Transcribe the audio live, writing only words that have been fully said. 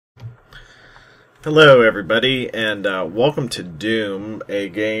Hello everybody, and welcome to Doom, a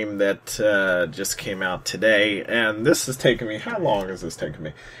game that just came out today, and this has taken me, how long has this taken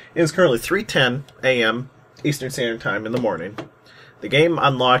me? It is currently 3:10 a.m. Eastern Standard Time in the morning. The game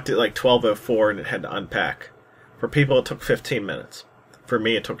unlocked at like 12:04 and it had to unpack. For people it took 15 minutes. For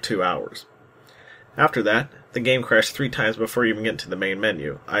me it took 2 hours. After that, the game crashed 3 times before you even get to the main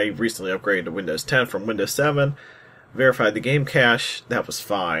menu. I recently upgraded to Windows 10 from Windows 7, verified the game cache, that was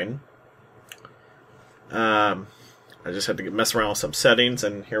fine. I just had to mess around with some settings,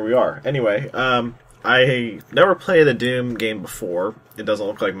 and here we are. Anyway, I never played a Doom game before. It doesn't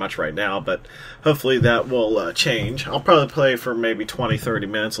look like much right now, but hopefully that will change. I'll probably play for maybe 20-30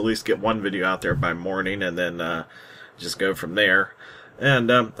 minutes, at least get one video out there by morning, and then just go from there.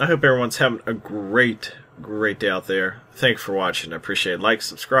 And I hope everyone's having a great day out there. Thanks for watching. I appreciate likes,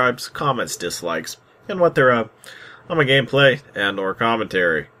 subscribes, comments, dislikes, and what they're on my gameplay and or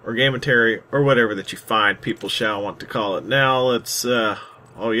commentary or gamentary or whatever that you find people shall want to call it. Now let's oh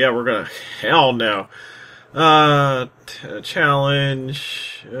yeah, we're gonna hell no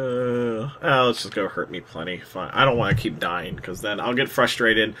challenge let's just go hurt me plenty. Fine. I don't want to keep dying because then I'll get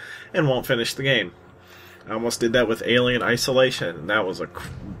frustrated and won't finish the game. I almost did that with Alien Isolation, and that was a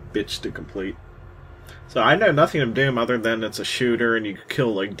bitch to complete. So I know nothing of Doom other than it's a shooter and you can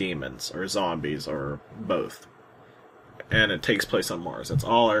kill like demons or zombies or both. And it takes place on Mars. That's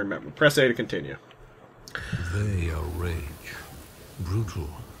all I remember. Press A to continue. They are rage, brutal,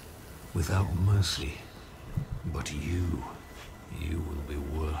 without mercy. But you will be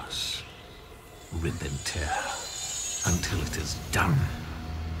worse. Rip and tear until it is done.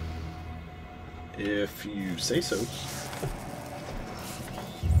 If you say so.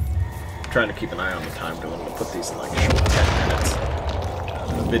 I'm trying to keep an eye on the time because I'm going to put these in like short 10 minutes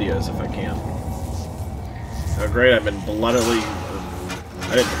videos if I can. Oh great, I've been bloodily...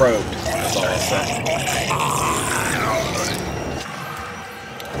 I've been probed, that's all I'll say.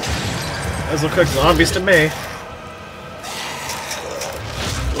 Those look like zombies to me.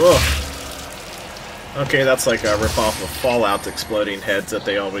 Ugh. Okay, that's like a ripoff of Fallout's exploding heads that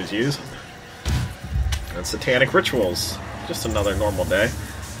they always use. And satanic rituals. Just another normal day.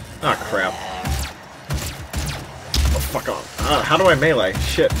 Ah, crap. Oh, fuck off. How do I melee?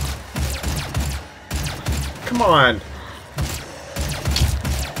 Shit. Come on!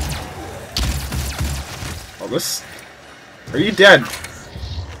 Oh, this... Are you dead?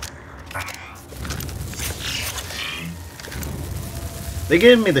 They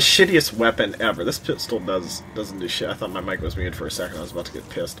gave me the shittiest weapon ever. This pistol doesn't do shit. I thought my mic was muted for a second. I was about to get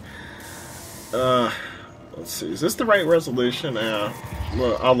pissed. Let's see. Is this the right resolution?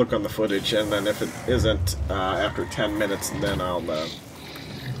 Well, I'll look on the footage, and then if it isn't, after 10 minutes, then I'll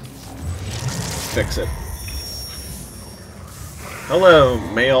fix it. Hello,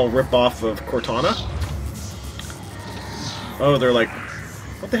 male ripoff of Cortana. Oh, they're like,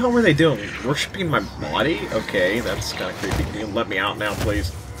 what the hell were they doing? Worshipping my body? Okay, that's kind of creepy. Can you let me out now,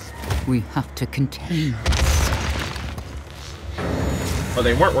 please? We have to contain this. Oh,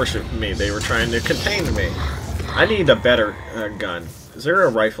 they weren't worshipping me. They were trying to contain me. I need a better gun. Is there a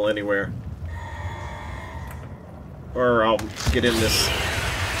rifle anywhere? Or I'll get in this...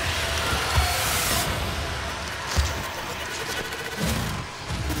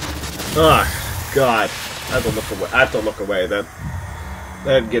 Oh, God. I have to look away. I have to look away.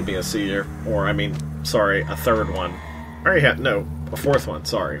 That'd give me a seizure. Or, I mean, sorry, a third one. I already had, no, a fourth one.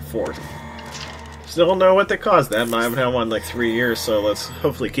 Sorry, fourth. Still don't know what they caused that. I haven't had one in like 3 years, so let's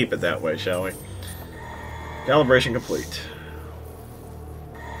hopefully keep it that way, shall we? Calibration complete.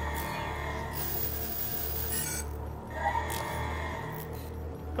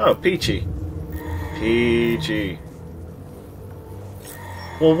 Oh, Peachy. Peachy.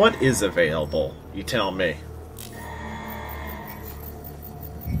 Well, what is available? You tell me.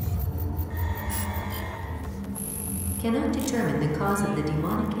 Cannot determine the cause of the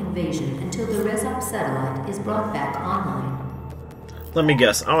demonic invasion until the Resop satellite is brought back online. Let me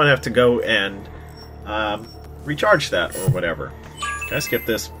guess. I'm gonna have to go and recharge that or whatever. Can I skip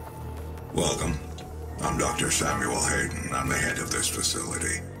this? Welcome. I'm Dr. Samuel Hayden. I'm the head of this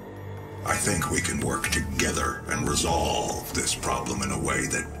facility. I think we can work together and resolve this problem in a way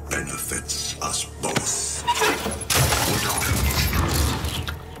that benefits us both.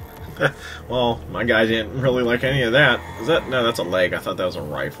 Well, my guy didn't really like any of that. Is that? No, that's a leg. I thought that was a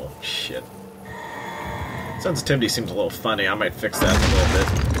rifle. Shit. Sensitivity seems a little funny. I might fix that in a little bit.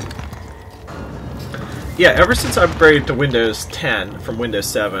 Yeah, ever since I upgraded to Windows 10 from Windows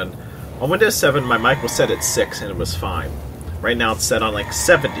 7, on Windows 7 my mic was set at 6 and it was fine. Right now it's set on like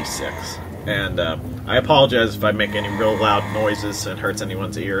 76. And I apologize if I make any real loud noises and hurts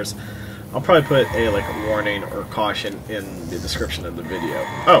anyone's ears. I'll probably put a like a warning or caution in the description of the video.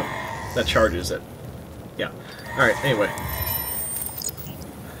 Oh, that charges it. Yeah. Alright, anyway.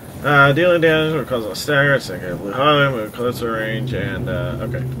 Dealing damage will cause a stagger, it's like a blue highway, move closer range, and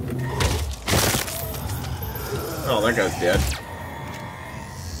okay. Oh, that guy's dead.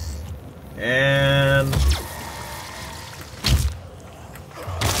 And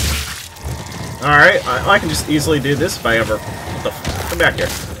alright, I can just easily do this if I ever come back here.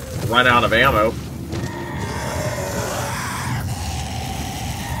 Run out of ammo.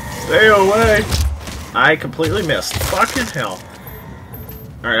 Stay away! I completely missed. Fucking hell.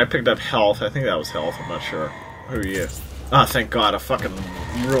 Alright, I picked up health. I think that was health. I'm not sure. Who are you? Oh, thank God. A fucking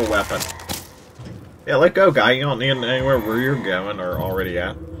real weapon. Yeah, let go, guy. You don't need anywhere where you're going or already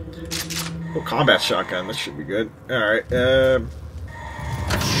at. Oh, combat shotgun. This should be good. Alright,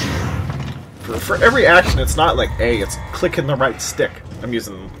 For every action, it's not like A, it's clicking the right stick. I'm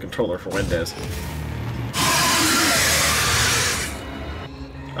using the controller for Windows.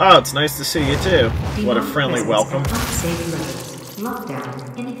 Oh, it's nice to see you too. What a friendly welcome.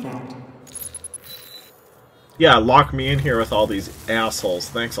 Lockdown in effect. Yeah, lock me in here with all these assholes.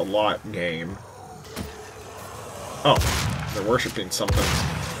 Thanks a lot, game. Oh, they're worshipping something. I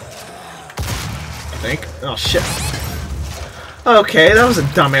think. Oh, shit. Okay, that was a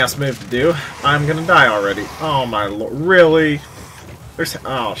dumbass move to do. I'm gonna die already. Oh my lord. Really? There's...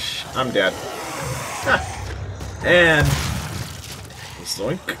 Oh, I'm dead. Ah. And...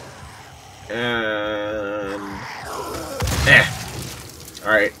 Zoink. And...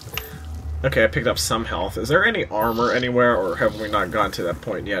 Alright. Okay, I picked up some health. Is there any armor anywhere, or have we not gotten to that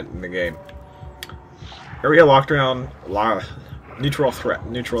point yet in the game? Area locked around...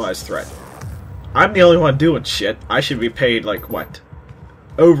 Neutralized threat. I'm the only one doing shit. I should be paid, like, what?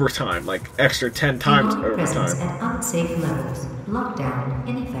 Overtime. Like, extra 10 times overtime. At unsafe levels. Lockdown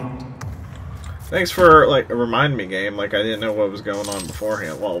in effect. Thanks for, like, reminding me, game. Like, I didn't know what was going on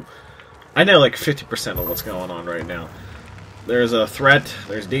beforehand. Well, I know, like, 50% of what's going on right now. There's a threat,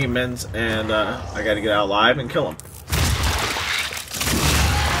 there's demons, and, I gotta get out alive and kill them.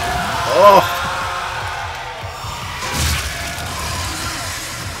 Oh!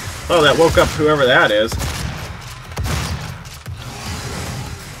 Oh, that woke up whoever that is.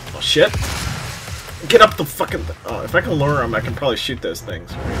 Oh, shit. Get up the fucking... Oh, if I can lure them, I can probably shoot those things.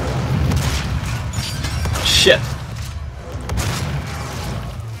 Oh, shit.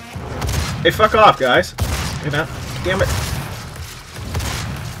 Hey, fuck off, guys. You know? Damn it.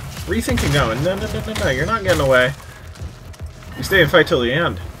 Where do you think you're going? No, you're not getting away. You stay and fight till the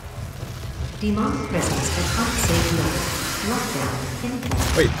end. Demonic presence at unsafe levels. Lockdown in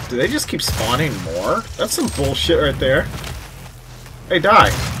effect. Wait, do they just keep spawning more? That's some bullshit right there. Hey, die.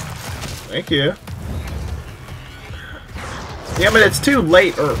 Thank you. Damn it, it's too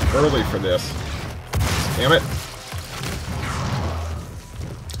late or early for this. Damn it.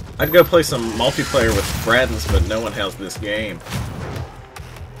 I'd go play some multiplayer with friends, but no one has this game.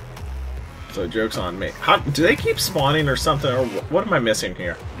 So joke's on me. How, do they keep spawning or something, or what am I missing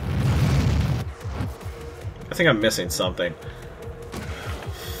here? I think I'm missing something.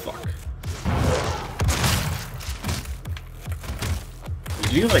 Fuck.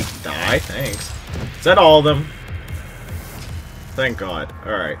 Did you, like, die? Thanks. Is that all of them? Thank God.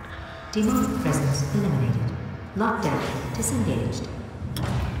 Alright. Demonic presence eliminated. Lockdown disengaged.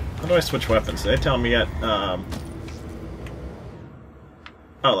 How do I switch weapons? Did they tell me yet? Oh,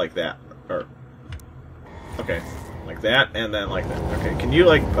 like that. Or... Okay. Like that, and then like that. Okay, can you,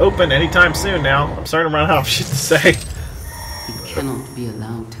 like, open anytime soon now? I'm starting to run out of shit to say. You cannot be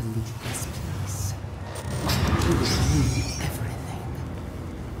allowed to leave this place. You will lose everything.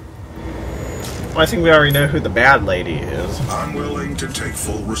 Well, I think we already know who the bad lady is. I'm willing to take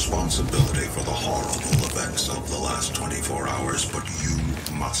full responsibility for the horrible events of the last 24 hours, but you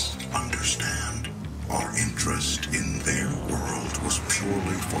must understand. Our interest in their world was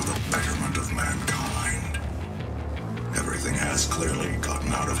purely for the betterment of mankind. Everything has clearly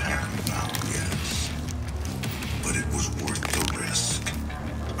gotten out of hand now, yes. But it was worth the risk,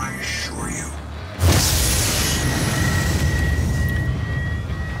 I assure you.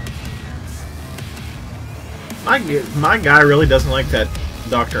 My guy really doesn't like that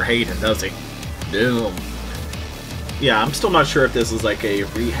Dr. Hayden, does he? Doom. Yeah, I'm still not sure if this is like a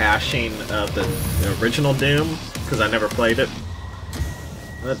rehashing of the original Doom, because I never played it.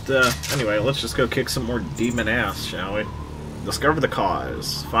 But, anyway, let's just go kick some more demon ass, shall we? Discover the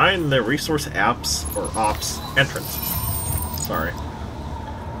cause. Find the resource apps, or ops, entrance. Sorry.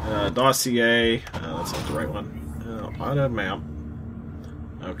 Dossier. That's not the right one. Auto map.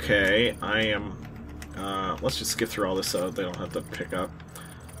 Okay, I am... let's just skip through all this so they don't have to pick up.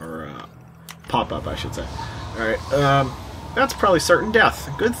 Or, Pop-up, I should say. Alright, that's probably certain death.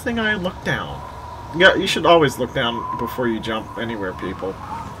 Good thing I looked down. Yeah, you should always look down before you jump anywhere, people.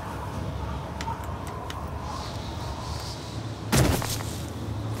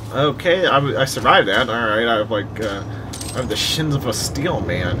 Okay, I survived that. Alright, I have the shins of a steel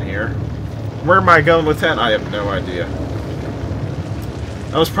man here. Where am I going with that? I have no idea.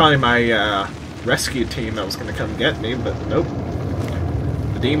 That was probably my rescue team that was going to come get me, but nope.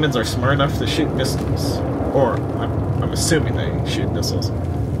 The demons are smart enough to shoot missiles. Or, I'm assuming they shoot missiles.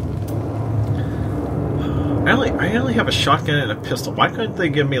 I only have a shotgun and a pistol. Why couldn't they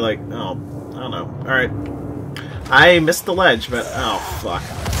give me, like, oh, I don't know. Alright. I missed the ledge, but, oh, fuck.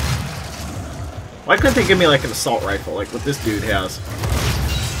 Why couldn't they give me, like, an assault rifle, like what this dude has?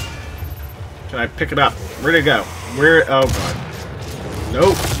 Can I pick it up? Where'd it go? Where? Oh, God.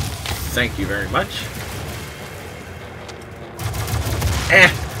 Nope. Thank you very much.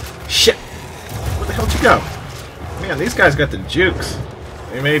 Shit. Where the hell did you go? Man, these guys got the jukes.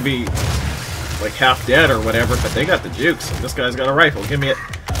 They may be, like, half dead or whatever, but they got the jukes. And this guy's got a rifle. Give me it.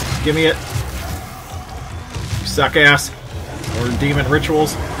 Give me it. You suck ass. Or demon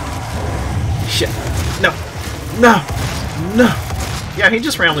rituals. Shit. No. No. No. Yeah, he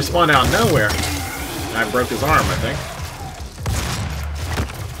just randomly spawned out of nowhere. And I broke his arm, I think.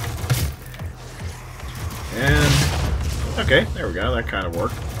 And... okay, there we go. That kind of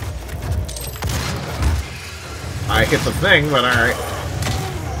worked. I hit the thing, but alright.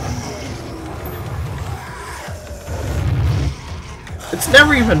 It's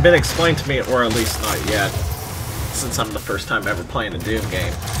never even been explained to me, or at least not yet, since I'm the first time ever playing a Doom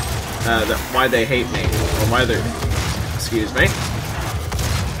game, why they hate me, or why they're... excuse me.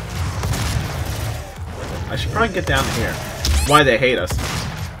 I should probably get down here. Why they hate us.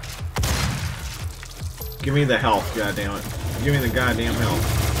 Give me the health, goddammit. Give me the goddamn health.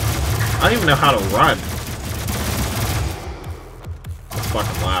 I don't even know how to run. That's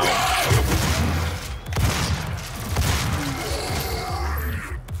fucking loud.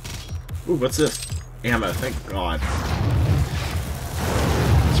 Ooh, what's this? Ammo, thank God. I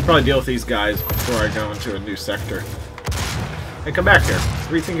should probably deal with these guys before I go into a new sector. Hey, come back here. Where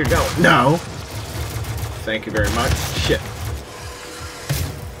do you think you're going? No! Thank you very much. Shit.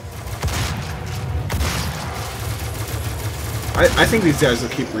 I think these guys will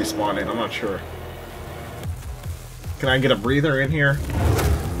keep respawning. I'm not sure. Can I get a breather in here?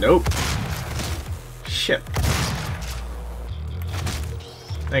 Nope. Shit.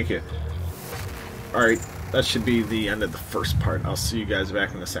 Thank you. Alright, that should be the end of the first part. I'll see you guys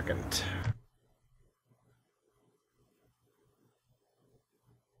back in a second.